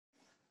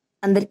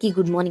అందరికీ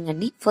good morning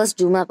అండి. First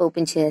Zoom app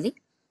open చేయాలి.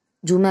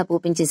 జూమ్ యాప్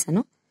ఓపెన్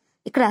చేశాను.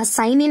 ఇక్కడ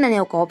సైన్ ఇన్ అనే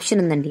ఒక ఆప్షన్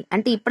ఉందండి.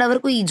 అంటే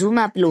ఇప్పటివరకు ఈ జూమ్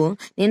యాప్ లో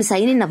నేను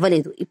సైన్ ఇన్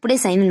అవ్వలేదు, ఇప్పుడే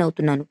సైన్ ఇన్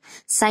అవుతున్నాను.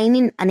 సైన్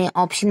ఇన్ అనే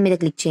ఆప్షన్ మీద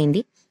క్లిక్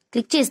చేయండి.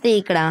 క్లిక్ చేస్తే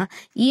ఇక్కడ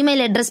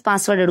email address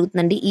password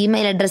అడుగుతుందండి.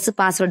 Email address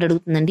password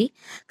అడుగుతుందండి.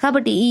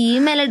 కాబట్టి ఈ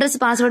ఈమెయిల్ అడ్రస్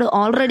పాస్వర్డ్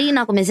ఆల్రెడీ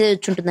నాకు మెసేజ్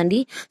వచ్చి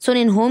ఉంటుందండి. సో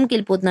నేను హోమ్కి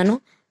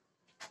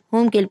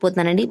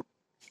వెళ్ళిపోతున్నానండి.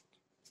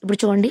 ఇప్పుడు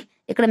చూడండి,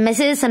 ఇక్కడ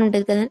మెసేజెస్ అని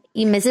ఉంటుంది కదా,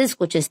 ఈ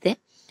మెసేజ్కి వచ్చేస్తే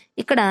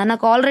ఇక్కడ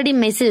నాకు ఆల్రెడీ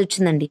మెసేజ్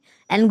వచ్చిందండి.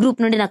 ఎన్ గ్రూప్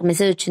నుండి నాకు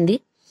మెసేజ్ వచ్చింది.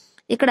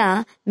 ఇక్కడ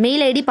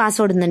మెయిల్ ఐడి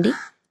పాస్వర్డ్ ఉందండి.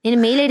 నేను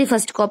మెయిల్ ఐడి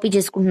ఫస్ట్ కాపీ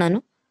చేసుకుంటున్నాను.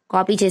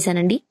 కాపీ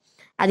చేశానండి.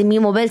 అది మీ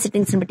మొబైల్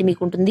సెట్టింగ్స్ని బట్టి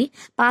మీకు ఉంటుంది.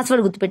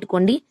 పాస్వర్డ్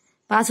గుర్తుపెట్టుకోండి.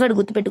 పాస్వర్డ్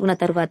గుర్తుపెట్టుకున్న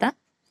తర్వాత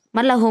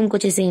మళ్ళీ హోమ్కి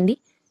వచ్చేసేయండి.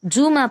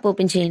 జూమ్ యాప్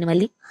ఓపెన్ చేయండి.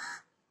 మళ్ళీ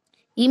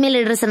ఈమెయిల్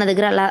అడ్రస్ అన్న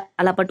దగ్గర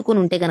అలా పట్టుకొని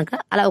ఉంటే కనుక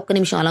అలా ఒక్క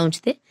నిమిషం అలా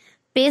ఉంచితే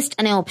పేస్ట్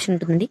అనే ఆప్షన్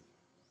ఉంటుందండి.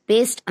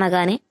 పేస్ట్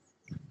అనగానే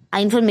ఆ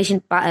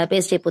ఇన్ఫర్మేషన్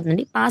పేస్ట్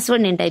అయిపోతుందండి.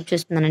 పాస్వర్డ్ నేను టైప్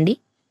చేస్తున్నానండి.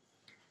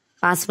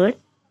 పాస్వర్డ్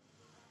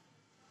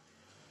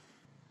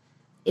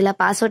ఇలా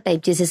పాస్వర్డ్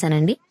టైప్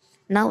చేసేసానండి.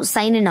 నా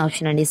సైన్ ఇన్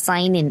ఆప్షన్ అండి.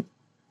 సైన్ ఇన్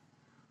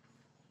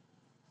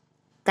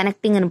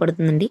కనెక్టింగ్ అని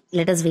పడుతుందండి.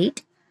 Let us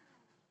wait.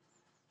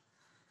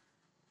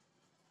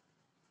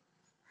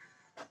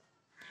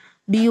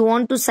 Do you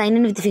want to sign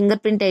in with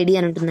finger print ID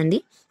అని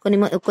ఉంటుందండి.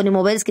 కొన్ని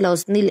మొబైల్స్కి ఇలా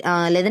వస్తుంది.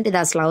 లేదంటే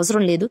ఇది అసలు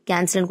అవసరం లేదు,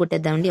 క్యాన్సిల్ అని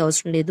కొట్టేద్దామండి.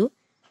 అవసరం లేదు.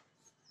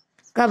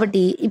 కాబట్టి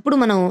ఇప్పుడు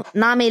మనం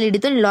నా మెయిల్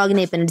ఐడితో లాగిన్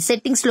అయిపోయానండి.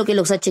 సెట్టింగ్స్లోకి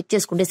వెళ్ళి ఒకసారి చెక్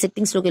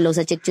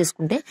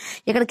చేసుకుంటే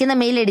ఇక్కడ కింద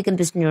మెయిల్ ఐడి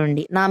కనిపిస్తుంది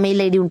చూడండి. నా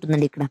మెయిల్ ఐడి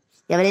ఉంటుందండి. ఇక్కడ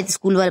ఎవరైతే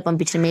స్కూల్ వాళ్ళు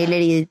పంపించిన మెయిల్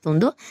ఐడి ఏదైతే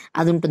ఉందో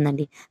అది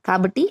ఉంటుందండి.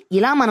 కాబట్టి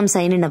ఇలా మనం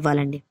సైన్ ఇన్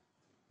అవ్వాలండి.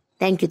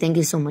 Thank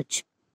you so much.